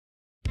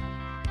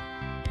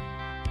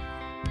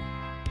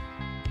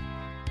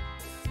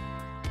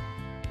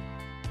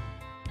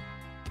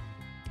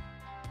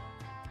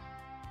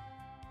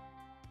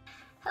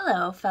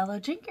Hello, fellow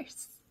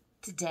drinkers.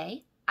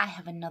 Today, I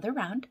have another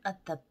round of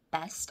the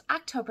best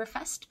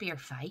Oktoberfest beer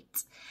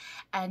fight,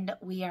 and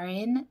we are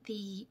in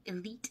the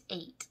Elite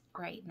 8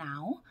 right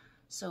now,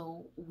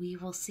 so we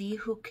will see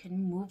who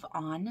can move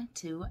on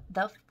to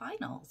the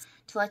finals.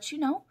 To let you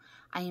know,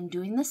 I am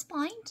doing this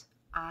blind.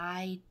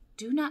 I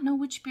do not know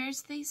which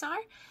beers these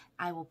are.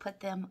 I will put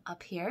them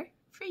up here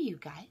for you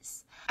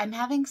guys. I'm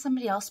having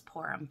somebody else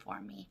pour them for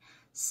me,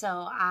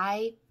 so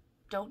I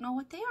don't know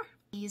what they are.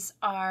 These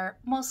are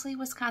mostly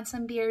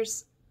Wisconsin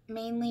beers,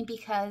 mainly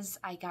because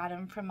I got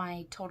them from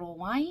my Total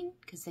Wine,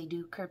 because they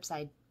do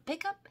curbside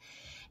pickup,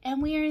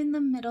 and we are in the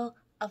middle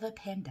of a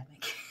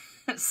pandemic.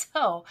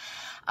 So,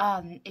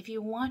 if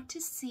you want to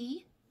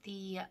see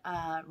the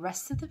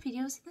rest of the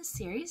videos in the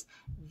series,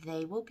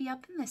 they will be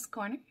up in this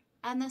corner,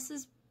 and this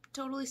is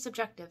totally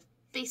subjective.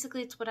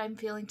 Basically, it's what I'm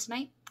feeling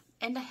tonight,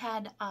 and I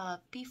had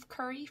beef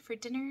curry for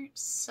dinner,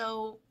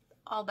 so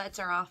all bets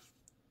are off.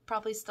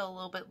 Probably still a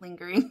little bit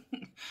lingering,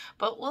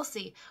 but we'll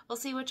see. We'll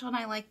see which one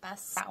I like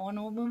best. That one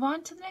will move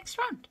on to the next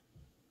round.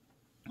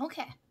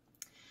 Okay,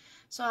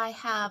 so I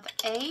have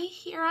A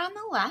here on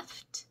the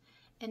left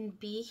and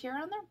B here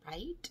on the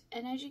right.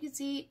 And as you can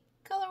see,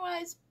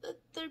 color-wise,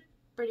 they're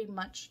pretty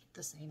much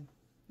the same.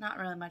 Not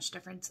really much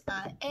difference.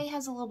 A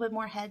has a little bit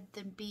more head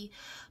than B,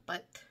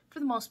 but for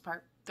the most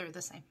part, they're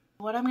the same.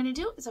 What I'm going to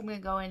do is I'm going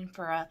to go in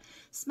for a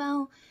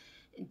smell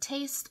and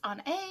taste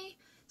on A,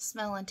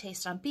 smell and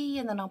taste on B,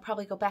 and then I'll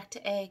probably go back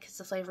to A because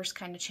the flavors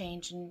kind of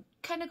change and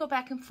kind of go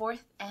back and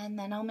forth, and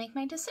then I'll make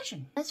my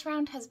decision. This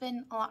round has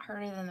been a lot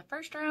harder than the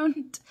first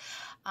round.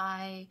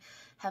 I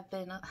have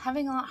been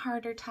having a lot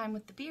harder time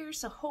with the beer,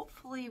 so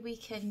hopefully we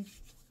can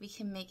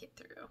make it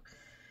through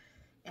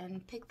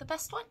and pick the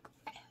best one.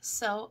 Okay,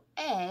 so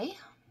A,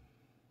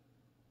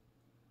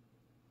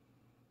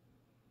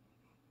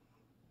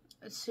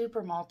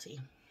 super malty.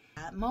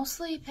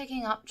 Mostly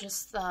picking up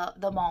just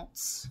the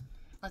malts.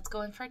 Let's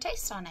go in for a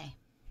taste on A.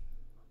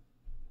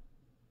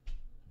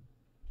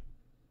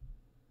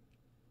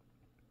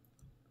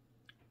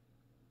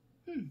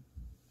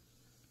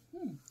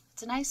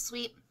 It's a nice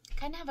sweet,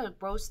 kind of have a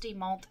roasty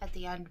malt at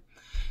the end.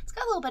 It's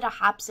got a little bit of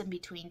hops in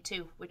between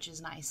too, which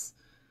is nice.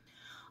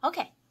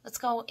 Okay, let's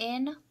go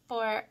in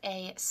for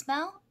a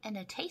smell and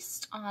a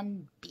taste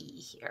on B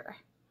here.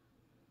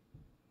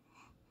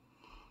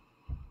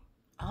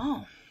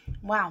 Oh,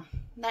 wow,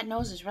 that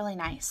nose is really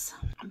nice.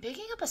 I'm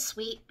picking up a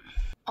sweet,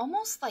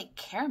 almost like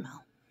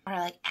caramel or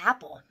like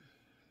apple,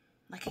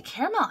 like a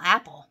caramel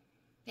apple.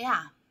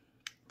 Yeah,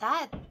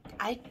 that,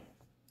 I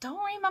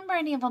don't remember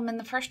any of them in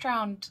the first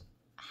round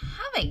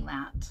having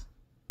that.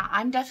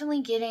 I'm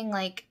definitely getting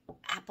like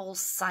apple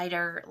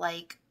cider,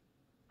 like,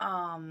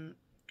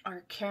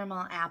 or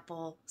caramel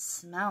apple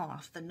smell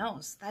off the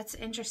nose. That's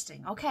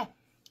interesting. Okay,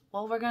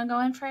 well, we're gonna go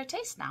in for a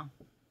taste now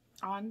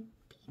on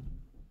B.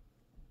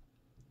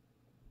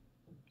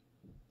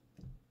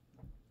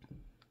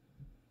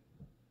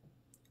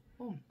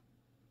 Ooh.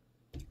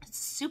 It's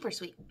super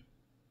sweet.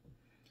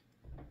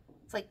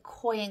 It's like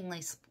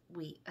cloyingly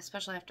sweet,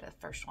 especially after the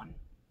first one.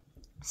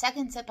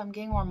 Second sip, I'm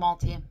getting more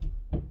malty.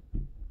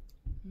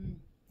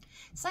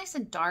 It's nice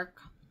and dark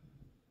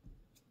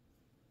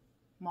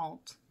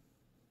malt.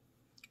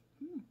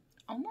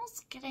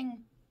 Almost getting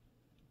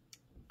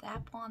the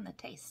apple on the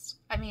taste.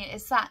 I mean,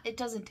 it's not, it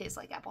doesn't taste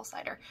like apple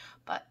cider,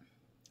 but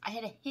I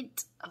had a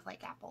hint of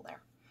like apple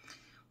there.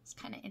 It's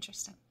kind of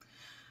interesting.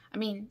 I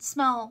mean,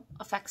 smell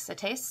affects the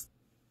taste.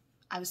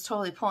 I was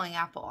totally pulling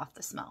apple off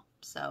the smell.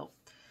 So,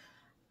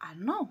 I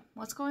don't know.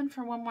 Let's go in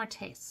for one more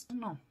taste. I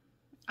don't know.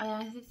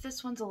 I think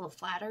this one's a little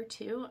flatter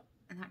too,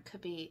 and that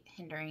could be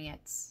hindering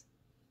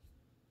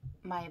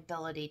my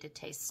ability to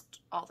taste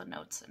all the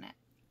notes in it.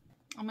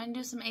 I'm going to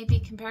do some A-B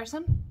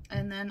comparison,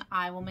 and then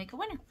I will make a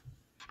winner.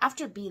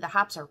 After B, the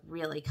hops are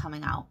really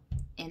coming out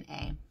in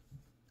A.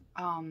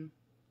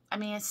 I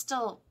mean, it's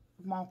still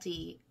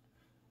malty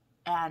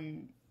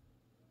and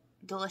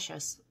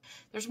delicious.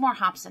 There's more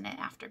hops in it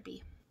after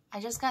B. I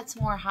just got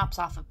some more hops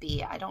off of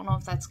B. I don't know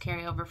if that's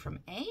carryover from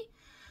A,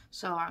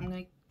 so I'm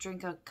going to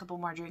drink a couple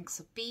more drinks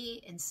of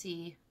B and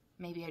see,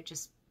 maybe I'm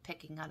just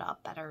picking it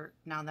up better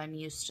now that I'm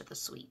used to the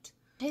sweet.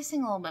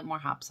 Tasting a little bit more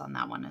hops on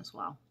that one as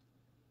well.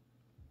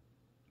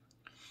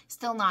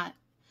 Still not,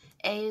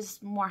 A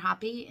is more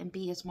hoppy and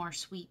B is more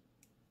sweet,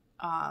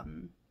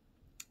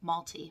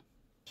 malty.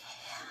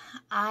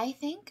 I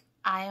think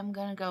I am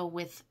going to go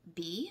with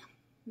B.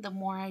 The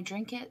more I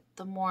drink it,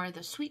 the more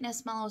the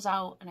sweetness mellows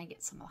out and I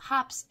get some of the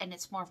hops, and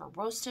it's more of a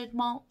roasted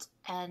malt,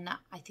 and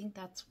I think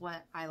that's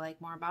what I like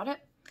more about it.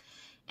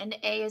 And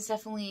A is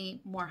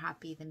definitely more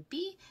hoppy than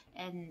B,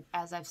 and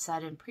as I've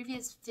said in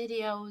previous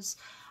videos,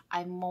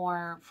 I'm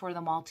more for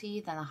the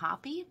malty than the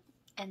hoppy,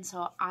 and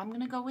so I'm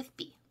going to go with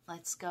B.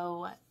 Let's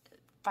go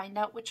find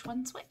out which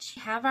one's which.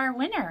 We have our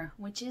winner,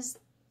 which is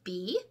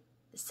B,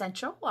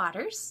 Central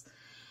Waters.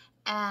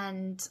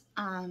 And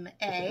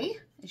A,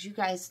 as you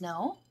guys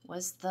know,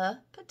 was the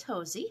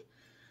Potosi.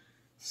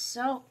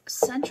 So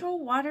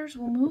Central Waters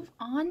will move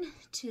on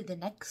to the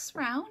next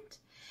round.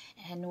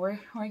 And we're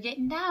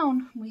getting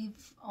down.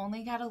 We've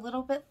only got a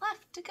little bit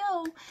left to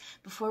go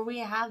before we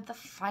have the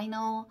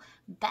final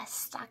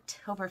best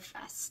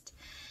Oktoberfest.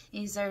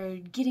 These are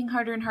getting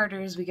harder and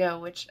harder as we go,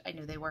 which I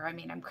knew they were. I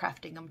mean, I'm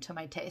crafting them to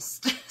my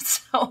taste.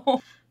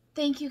 So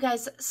thank you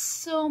guys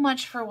so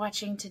much for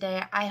watching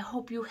today. I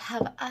hope you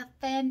have a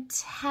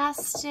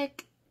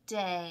fantastic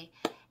day,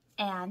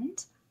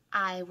 and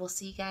I will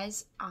see you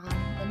guys on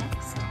the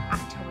next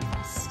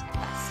Oktoberfest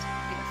Best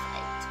Beer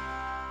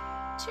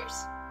Fight.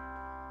 Cheers.